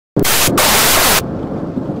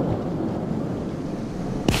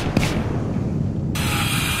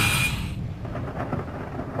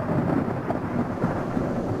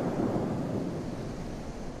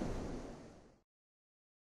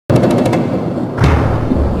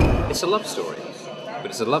It's a love story, but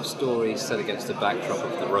it's a love story set against the backdrop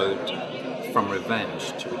of the road from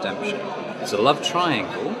revenge to redemption. It's a love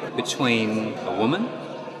triangle between a woman,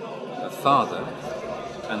 a father,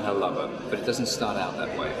 and her lover, but it doesn't start out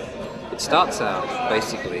that way. It starts out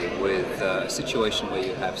basically with a situation where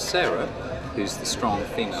you have Sarah, who's the strong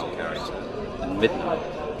female character, and Midnight,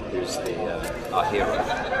 who's our hero.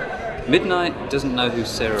 Midnight doesn't know who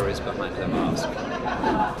Sarah is behind her mask.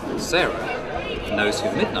 Sarah knows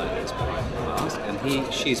who Midnight is behind the mask,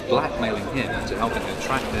 and she's blackmailing him into helping her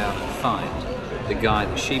track down and find the guy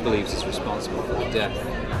that she believes is responsible for the death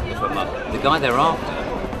of her mother. The guy they're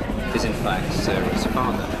after is in fact Sarah's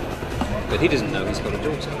father, but he doesn't know he's got a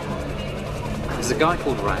daughter. There's a guy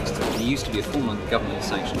called Raxton. He used to be a former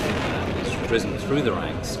government-sanctioned hitman who's risen through the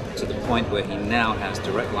ranks to the point where he now has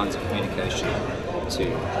direct lines of communication to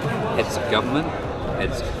heads of government,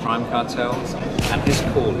 heads of crime cartels, and his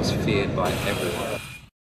call is feared by everyone.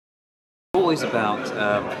 It's always about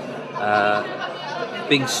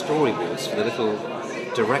being storyboards for the little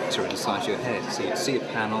director inside your head. So you'd see a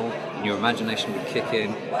panel and your imagination would kick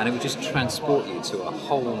in and it would just transport you to a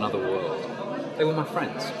whole other world. They were my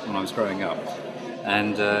friends when I was growing up,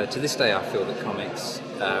 and to this day I feel that comics,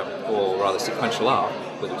 or rather sequential art,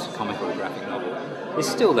 whether it's a comic or a graphic novel, is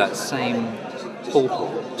still that same portal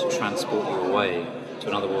to transport you away to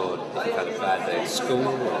another world if you've had a bad day at school,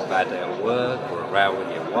 or a bad day at work, or a row with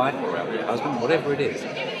your wife, or a row with your husband, whatever it is.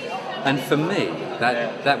 And for me,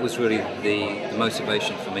 that was really the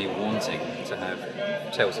motivation for me wanting to have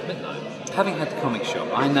Tales of Midnight. Having had the comic shop,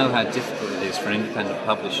 I know how difficult it is for an independent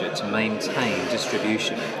publisher to maintain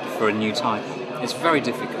distribution for a new title. It's very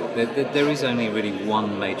difficult. There is only really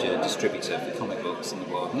one major distributor for comic books in the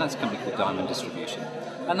world, and that's a company called Diamond Distribution.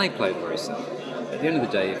 And they play it very safe. At the end of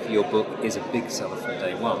the day, if your book is a big seller from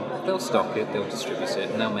day one, they'll stock it, they'll distribute it,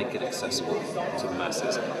 and they'll make it accessible to the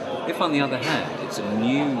masses. If, on the other hand, it's a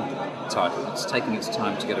new title that's taking its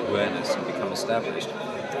time to get awareness and become established,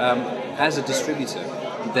 as a distributor,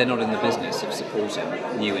 they're not in the business of supporting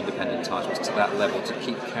new independent titles to that level to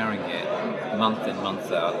keep carrying it month in,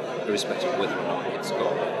 month out, irrespective of whether or not it's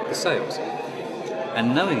got the sales.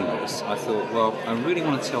 And knowing this, I thought, well, I really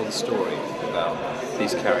want to tell the story about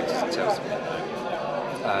these characters in Tales of Midnight.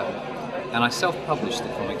 And I self-published the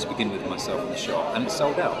comic to begin with myself in the shop, and it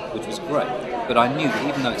sold out, which was great. But I knew that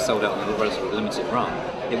even though it sold out in a relatively limited run,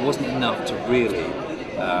 it wasn't enough to really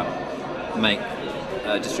make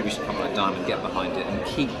a distribution company like Diamond get behind it and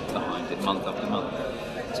keep behind it month after month.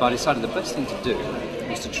 So I decided the best thing to do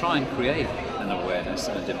was to try and create an awareness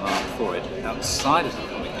and a demand for it outside of the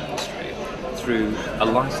comic industry through a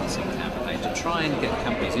licensing campaign to try and get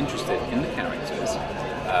companies interested in the characters,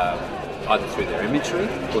 either through their imagery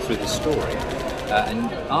or through the story,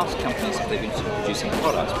 and ask companies if they've been producing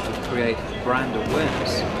products which would create brand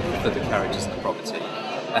awareness for the characters and the property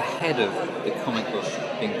ahead of the comic book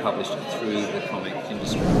being published through the comic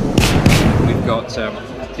industry. We've got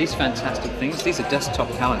these fantastic things. These are desktop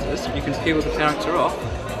calendars. You can peel the character off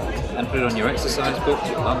and put it on your exercise book,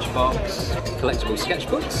 your lunchbox, collectible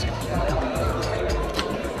sketchbooks,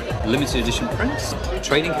 limited edition prints,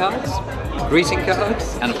 trading cards, greeting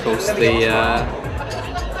cards, and of course the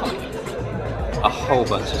comic. A whole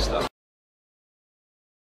bunch of stuff.